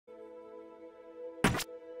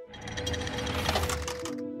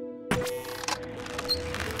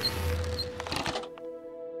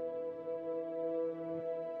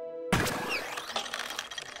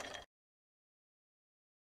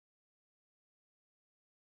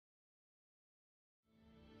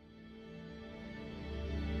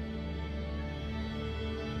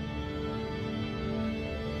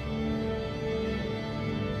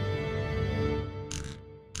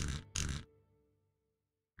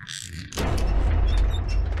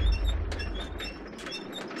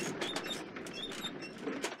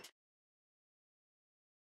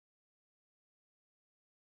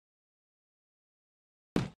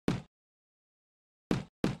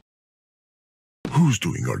Who's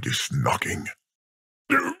doing all this knocking?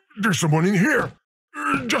 There's someone in here!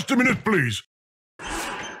 Just a minute, please!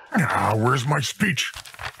 Where's my speech?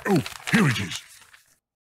 Oh, here it is.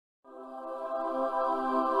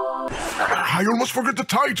 I almost forgot the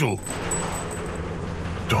title!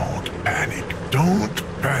 Don't panic, don't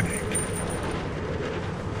panic.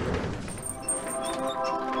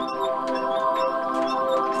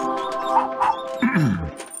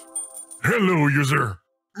 Hello, user.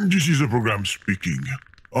 This is the program speaking.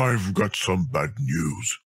 I've got some bad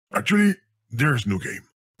news. Actually, there's no game.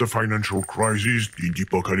 The financial crisis, the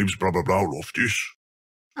apocalypse, blah blah blah, all of this.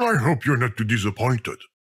 I hope you're not too disappointed.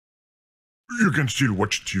 You can still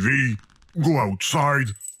watch TV, go outside,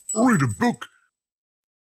 read a book.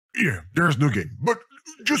 Yeah, there's no game, but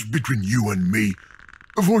just between you and me,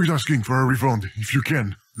 avoid asking for a refund if you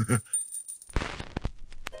can.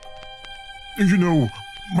 You know,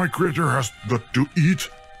 my creator has got to eat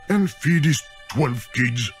and feed his 12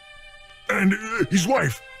 kids. And his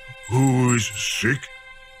wife, who is sick.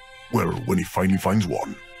 Well, when he finally finds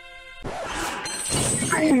one.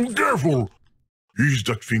 Oh, careful! Is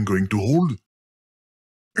that thing going to hold?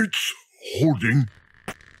 It's holding.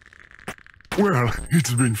 Well,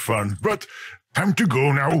 it's been fun, but time to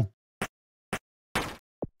go now.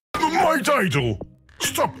 My title!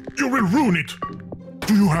 Stop! You will ruin it!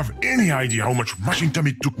 Do you have any idea how much mashing time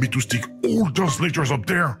it took me to stick all those letters up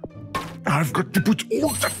there? I've got to put all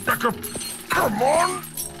that back up. Come on!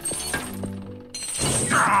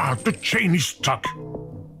 The chain is stuck.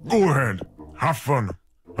 Go ahead. Have fun.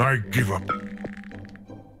 I give up.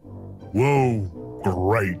 Whoa,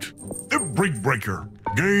 great. The Brick Breaker.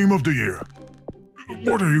 Game of the year.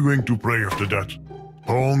 What are you going to play after that?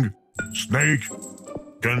 Pong? Snake?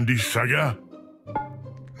 Candy Saga?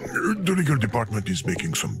 The legal department is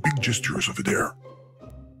making some big gestures over there.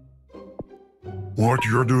 What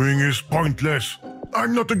you're doing is pointless.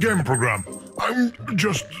 I'm not a game program. I'm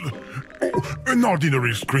just an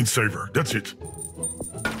ordinary screensaver. That's it.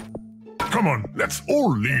 Come on, let's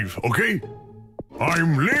all leave, okay?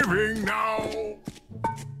 I'm leaving now!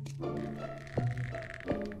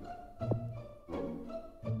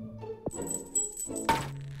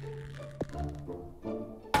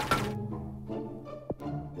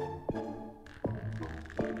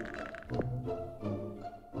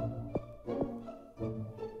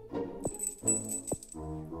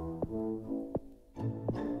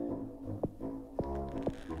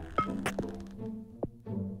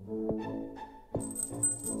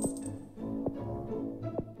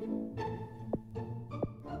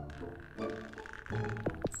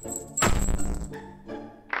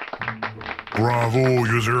 Bravo,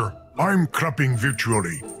 user. I'm clapping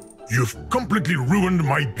virtually. You've completely ruined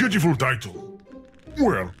my beautiful title.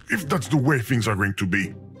 Well, if that's the way things are going to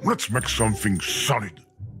be, let's make something solid.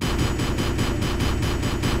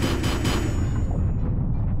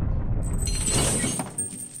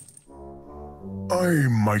 I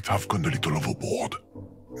might have gone a little overboard.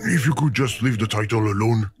 If you could just leave the title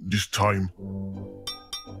alone this time.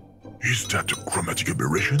 Is that a chromatic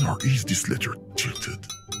aberration or is this letter tilted?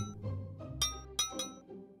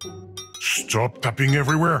 Stop tapping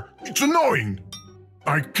everywhere. It's annoying.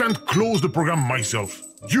 I can't close the program myself.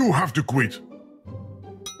 You have to quit.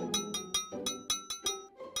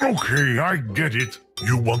 Okay, I get it.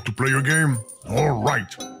 You want to play a game? All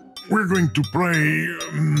right. We're going to play...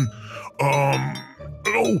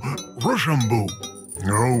 Rochambeau.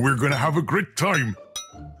 Oh, we're gonna have a great time.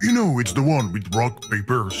 You know, it's the one with rock,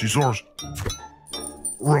 paper, scissors.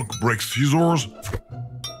 Rock breaks scissors.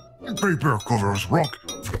 Paper covers rock.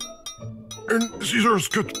 And scissors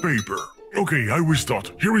cut paper. Okay, I will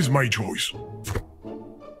start. Here is my choice.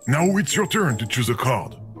 Now it's your turn to choose a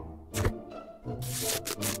card.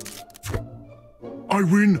 I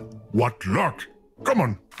win. What luck! Come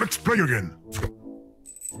on, let's play again.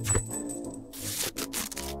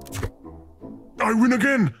 I win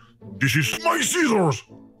again. This is my scissors.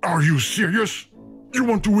 Are you serious? You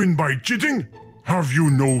want to win by cheating? Have you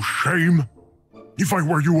no shame? If I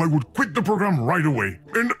were you, I would quit the program right away.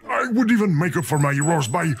 And I would even make up for my errors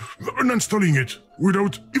by uninstalling it,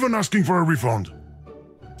 without even asking for a refund.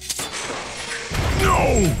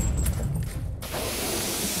 No!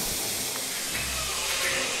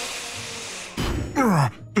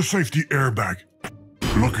 The safety airbag.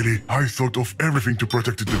 Luckily, I thought of everything to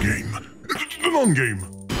protect the game. The non-game.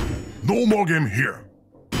 No more game here.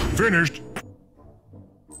 Finished.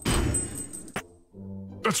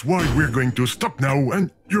 That's why we're going to stop now and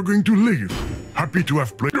you're going to leave. Happy to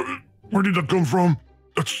have played. Where did that come from?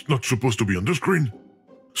 That's not supposed to be on the screen.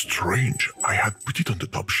 Strange. I had put it on the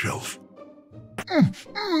top shelf.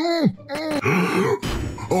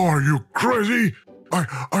 Are you crazy?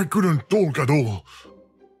 I couldn't talk at all.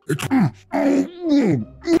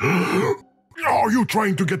 Are you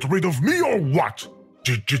trying to get rid of me or what?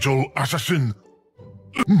 Digital assassin.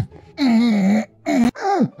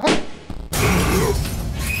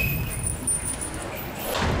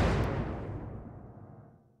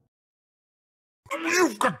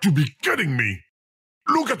 You've got to be kidding me!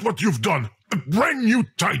 Look at what you've done! A brand new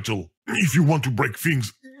title! If you want to break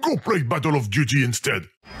things, go play Battle of Duty instead!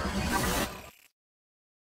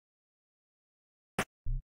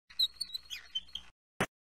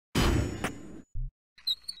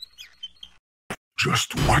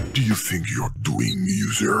 Just what do you think you're doing,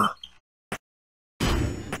 user?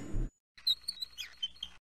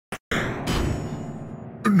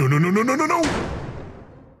 No!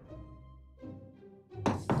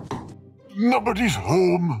 Nobody's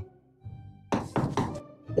home!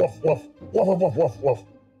 Woof, woof, woof, woof, woof, woof.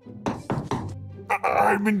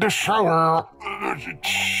 I'm in the shower.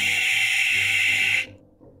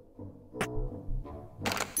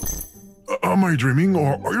 Am I dreaming,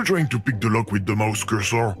 or are you trying to pick the lock with the mouse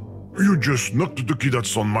cursor? You just knocked the key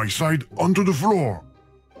that's on my side onto the floor.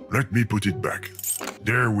 Let me put it back.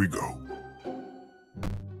 There we go.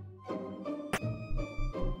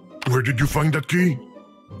 Where did you find that key?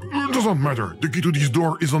 It doesn't matter. The key to this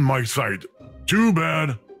door is on my side. Too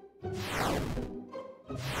bad.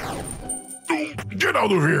 Get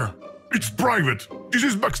out of here! It's private. This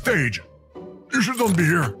is backstage. You shouldn't be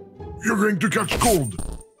here. You're going to catch cold.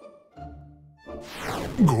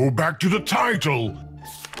 Go back to the title.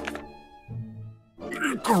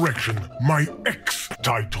 Correction, my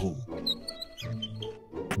ex-title.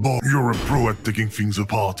 Bob, you're a pro at taking things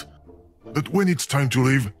apart. But when it's time to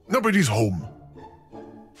leave, nobody's home.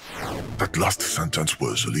 That last sentence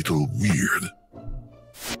was a little weird.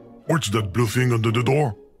 What's that blue thing under the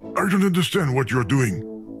door? I don't understand what you're doing.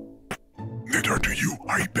 Neither do you,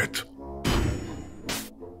 I bet.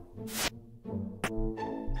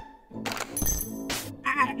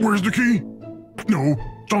 Where's the key? No,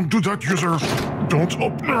 don't do that, user. Don't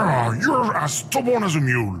open. You're as stubborn as a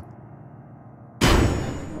mule.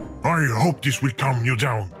 I hope this will calm you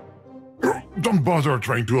down. Don't bother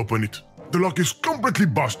trying to open it. The lock is completely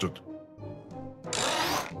busted.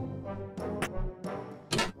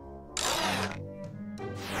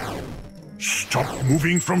 Stop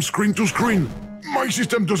moving from screen to screen. My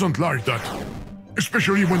system doesn't like that.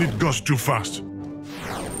 Especially when it goes too fast.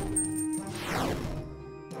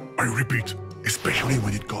 I repeat, especially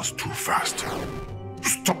when it goes too fast.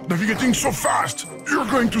 Stop navigating so fast! You're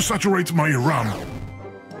going to saturate my RAM.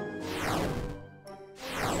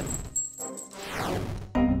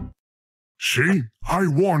 See? I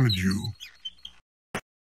warned you.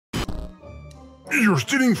 You're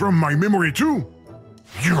stealing from my memory too?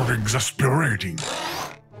 You're exasperating.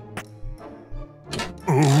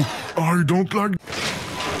 Oh, I don't like...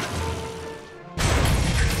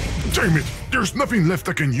 Damn it! There's nothing left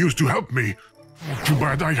I can use to help me. Too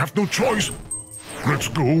bad I have no choice. Let's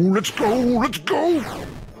go, let's go, let's go!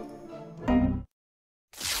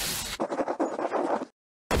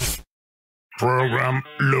 Program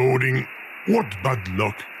loading. What bad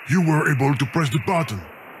luck. You were able to press the button.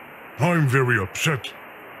 I'm very upset.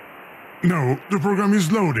 No, the program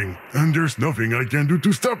is loading, and there's nothing I can do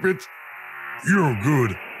to stop it. You're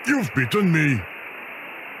good. You've beaten me.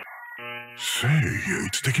 Say,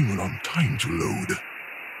 it's taking a long time to load.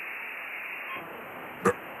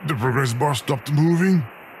 The progress bar stopped moving.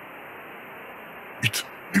 It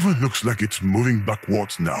even looks like it's moving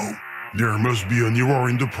backwards now. There must be an error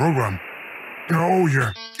in the program. Oh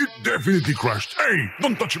yeah, it definitely crashed. Hey,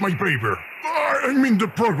 don't touch my paper. I mean the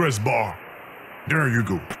progress bar. There you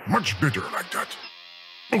go. Much better like that.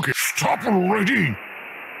 Okay, stop already.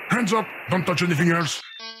 Hands up, don't touch anything else.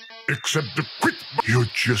 Except the quit button. You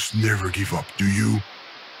just never give up, do you?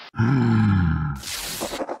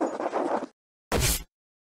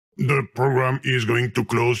 The program is going to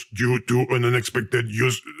close due to an unexpected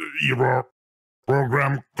error.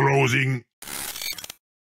 Program closing.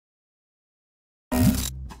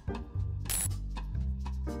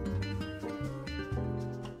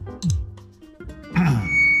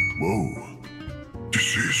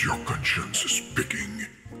 is your conscience speaking.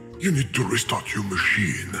 You need to restart your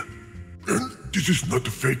machine. And this is not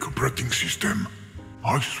a fake operating system.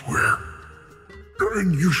 I swear.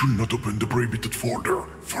 And you should not open the prohibited folder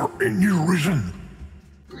for any reason.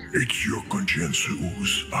 It's your conscience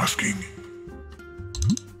who's asking.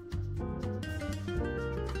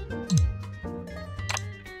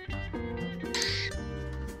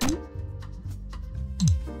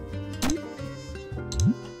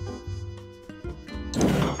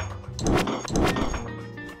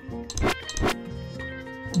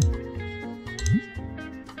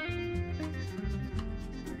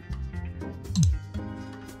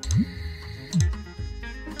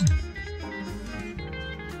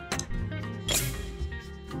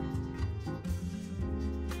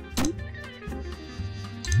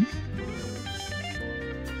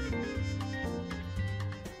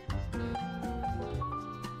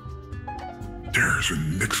 There's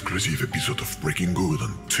an exclusive episode of Breaking Good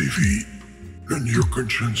on TV, and your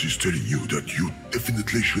conscience is telling you that you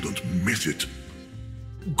definitely shouldn't miss it.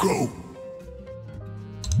 Go!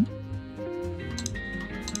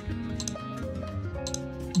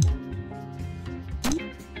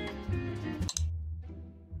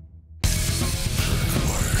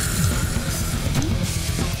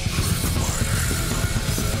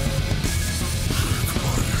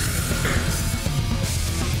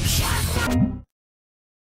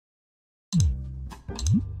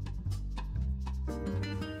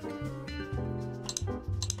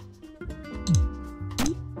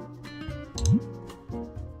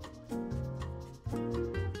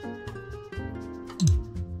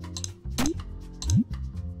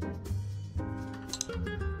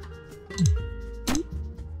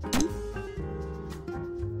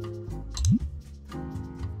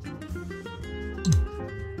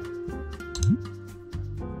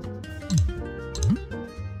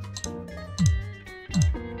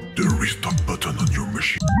 The restart button on your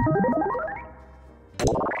machine.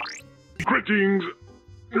 Greetings.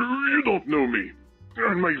 You don't know me,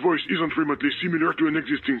 and my voice isn't remotely similar to an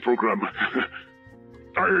existing program.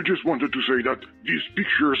 I just wanted to say that these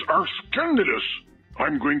pictures are scandalous.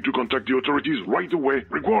 I'm going to contact the authorities right away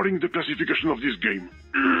regarding the classification of this game.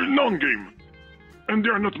 Non-game. And they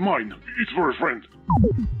are not mine. It's for a friend.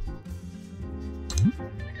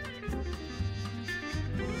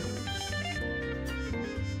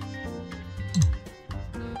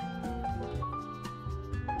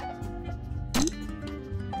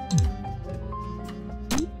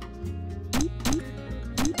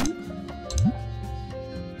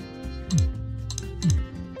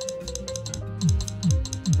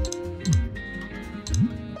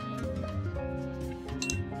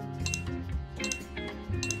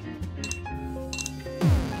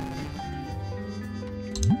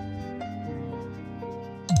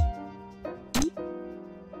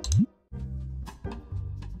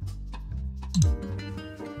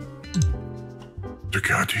 The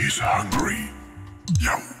cat is hungry.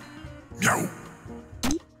 Meow. Meow.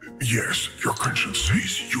 Yes, your conscience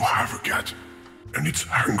says you have a cat, and it's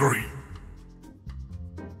hungry.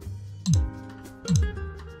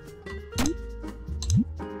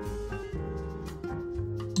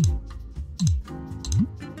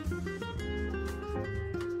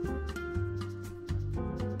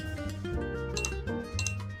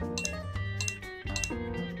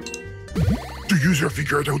 The user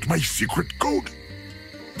figured out my secret code.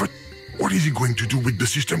 But what is he going to do with the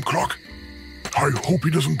system clock? I hope he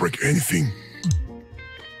doesn't break anything.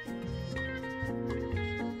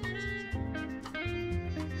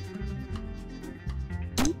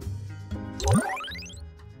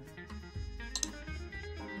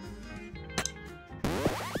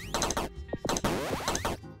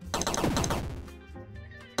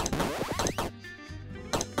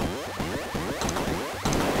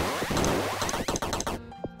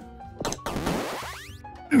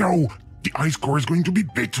 No, the ice core is going to be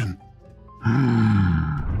beaten.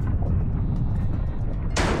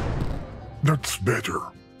 That's better.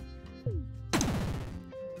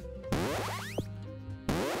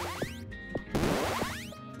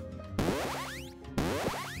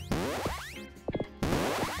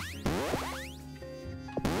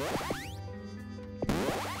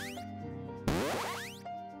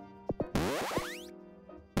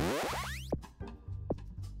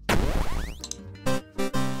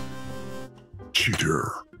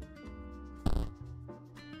 Cheater.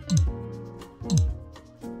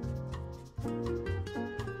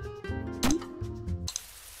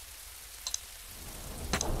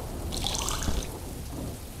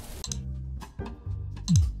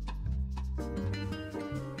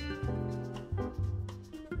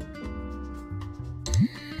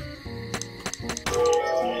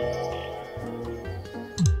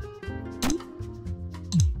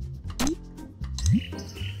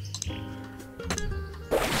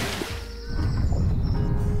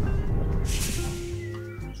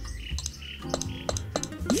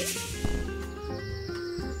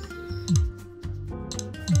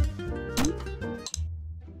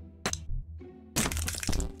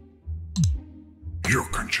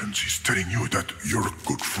 conscience is telling you that you're a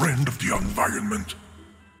good friend of the environment.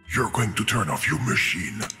 You're going to turn off your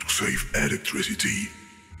machine to save electricity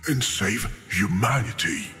and save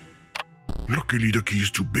humanity. Luckily, the key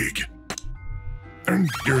is too big. And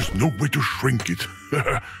there's no way to shrink it.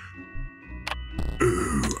 I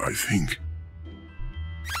think.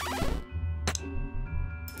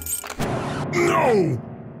 No!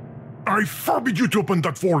 I forbid you to open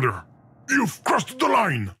that folder. You've crossed the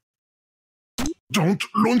line. Don't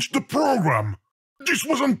launch the program. This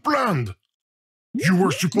wasn't planned. You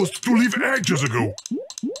were supposed to leave ages ago.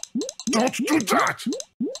 Don't do that.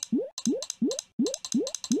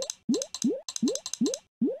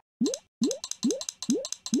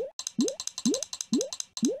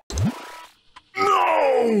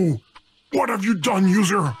 No! What have you done,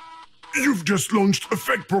 user? You've just launched a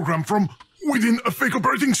fake program from within a fake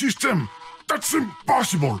operating system. That's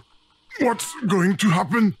impossible. What's going to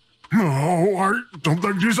happen? No, I don't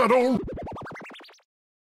like this at all.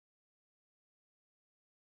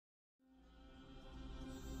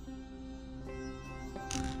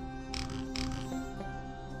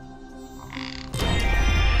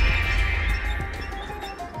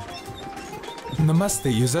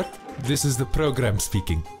 Namaste, user. This is the program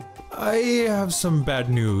speaking. I have some bad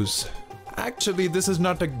news. Actually, this is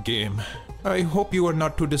not a game. I hope you are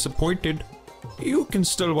not too disappointed. You can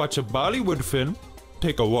still watch a Bollywood film,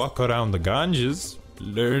 take a walk around the Ganges,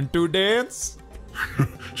 learn to dance.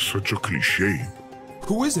 Such a cliché.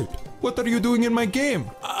 Who is it? What are you doing in my game?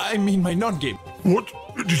 I mean my non-game. What?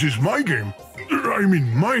 This is my game. I mean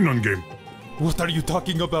my non-game. What are you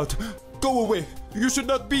talking about? Go away. You should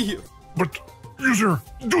not be here. But, user,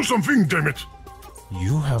 do something, damn it.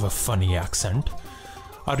 You have a funny accent.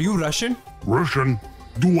 Are you Russian? Russian?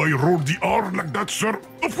 Do I roll the R like that, sir?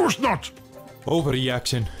 Of course not.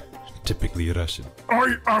 Overreaction. Typically Russian.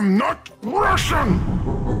 I am not Russian!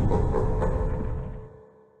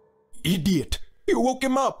 Idiot! You woke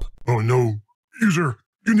him up! Oh no. User,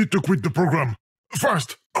 you need to quit the program.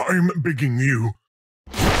 Fast! I'm begging you.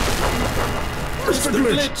 Mr.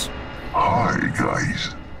 Glitch! Hi,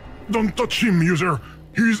 guys. Don't touch him, user.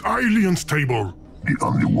 He is highly unstable. The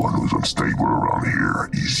only one who's unstable around here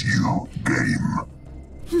is you, game.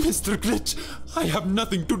 Mr. Glitch, I have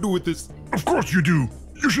nothing to do with this. Of course you do.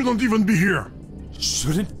 You shouldn't even be here.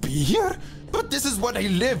 Shouldn't be here? But this is what I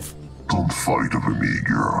live. Don't fight over me,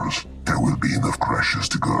 girls. There will be enough crashes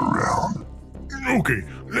to go around. Okay,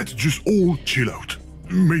 let's just all chill out.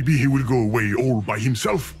 Maybe he will go away all by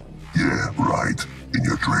himself. Yeah, right. In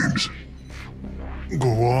your dreams. Go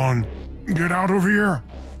on. Get out of here.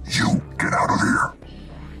 You, get out of here.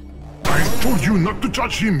 I told you not to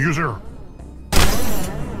touch him, user.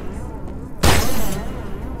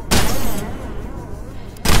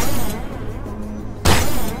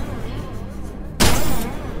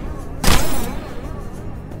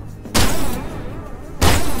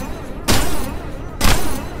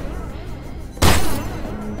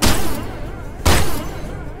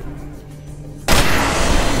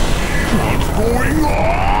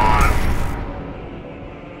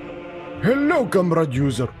 Hello, comrade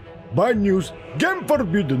user. Bad news, game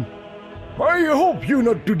forbidden. I hope you're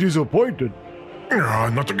not too disappointed.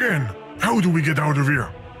 Not again. How do we get out of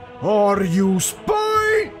here? Are you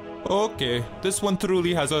spy? Okay, this one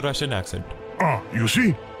truly has a Russian accent. Ah, you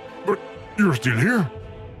see? But you're still here?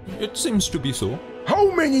 It seems to be so.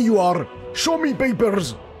 How many you are? Show me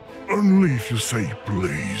papers. Only if you say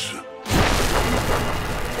please.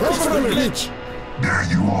 Mr. Glitch. There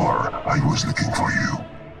you are. I was looking for you.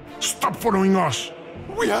 Stop following us!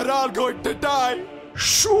 We are all going to die!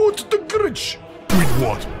 Shoot the glitch. With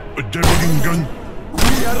what? A debugging gun?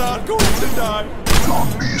 We are all going to die!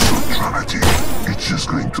 Don't be so dramatic. It's just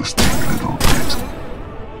going to sting a little bit.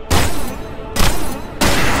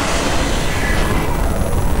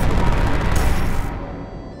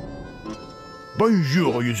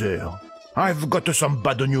 Bonjour, user. I've got some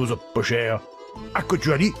bad news, peu cher.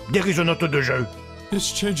 Actually, there is a note de jeu.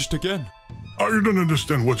 It's changed again. I don't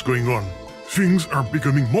understand what's going on. Things are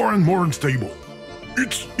becoming more and more unstable.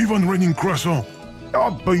 It's even raining croissant.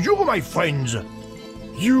 Ah, bonjour, my friends.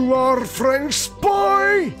 You are French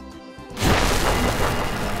spy?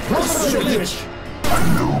 Mr. Glitch.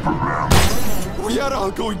 Hello, program. We are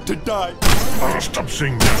all going to die! Stop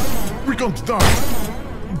saying that. We can't die.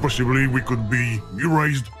 Possibly we could be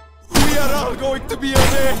erased. We are all going to be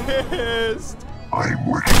erased! I'm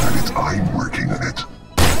working on it. I'm working on it.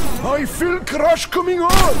 I feel crash coming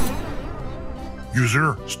on.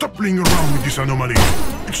 User, stop playing around with this anomaly.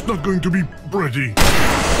 It's not going to be pretty.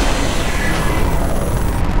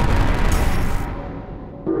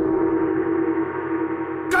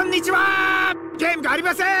 Konnichiwa! Game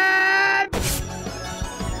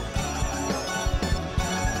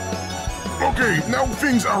Okay, now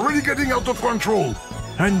things are really getting out of control.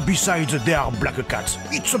 And besides, they are black cats.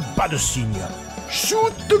 It's a bad scene.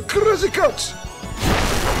 Shoot the crazy cats!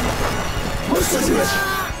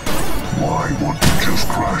 Why won't you just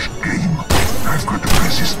crash game? I've got a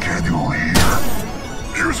busy schedule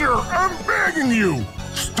here. User, I'm begging you!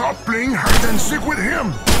 Stop playing hide and seek with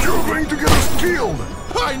him! You're going to get us killed!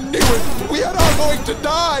 I knew it! We are all going to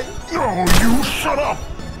die! No, you shut up!